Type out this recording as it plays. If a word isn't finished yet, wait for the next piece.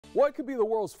What could be the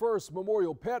world's first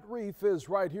memorial pet reef is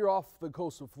right here off the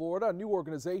coast of Florida. A new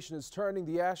organization is turning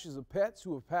the ashes of pets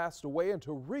who have passed away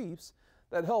into reefs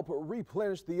that help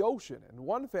replenish the ocean. And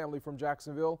one family from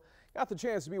Jacksonville got the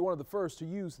chance to be one of the first to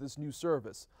use this new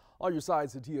service. On your side,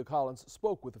 Tia Collins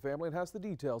spoke with the family and has the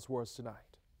details for us tonight.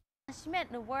 She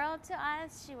meant the world to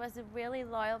us. She was a really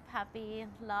loyal puppy,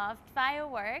 loved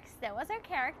fireworks. That was her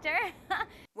character.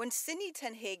 When Cindy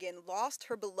Tenhagen lost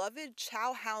her beloved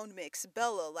Chow Hound mix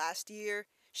Bella last year,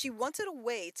 she wanted a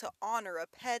way to honor a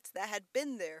pet that had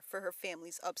been there for her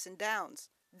family's ups and downs.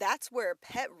 That's where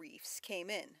Pet Reefs came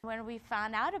in. When we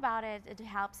found out about it, it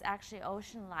helps actually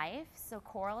ocean life, so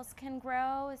corals can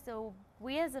grow. So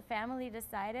we as a family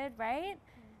decided, right,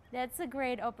 that's a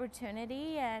great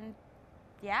opportunity, and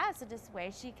yeah, so this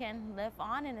way she can live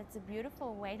on, and it's a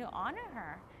beautiful way to honor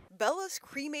her. Bella's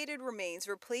cremated remains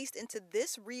were placed into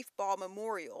this reef ball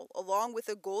memorial, along with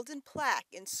a golden plaque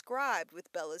inscribed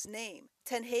with Bella's name.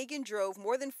 Tenhagen drove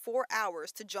more than 4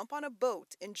 hours to jump on a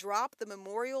boat and drop the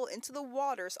memorial into the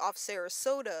waters off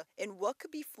Sarasota in what could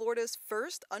be Florida's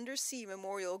first undersea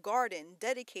memorial garden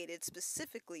dedicated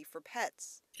specifically for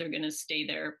pets. They're going to stay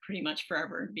there pretty much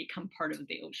forever and become part of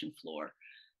the ocean floor.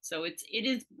 So it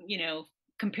is,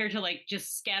 compared to like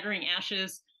just scattering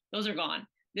ashes, those are gone.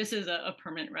 This is a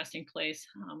permanent resting place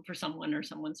for someone or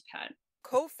someone's pet.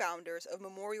 Co-founders of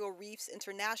Memorial Reefs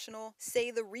International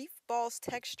say the reef ball's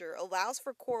texture allows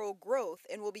for coral growth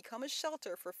and will become a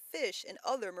shelter for fish and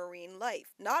other marine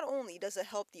life. Not only does it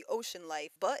help the ocean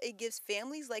life, but it gives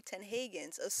families like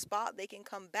Tenhagen's a spot they can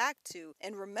come back to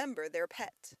and remember their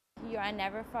pet. You are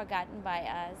never forgotten by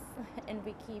us, and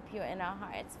we keep you in our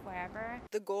hearts forever.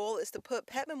 The goal is to put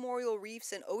pet memorial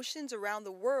reefs in oceans around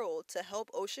the world to help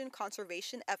ocean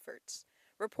conservation efforts.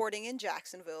 Reporting in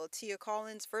Jacksonville, Tia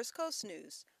Collins, First Coast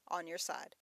News, on your side.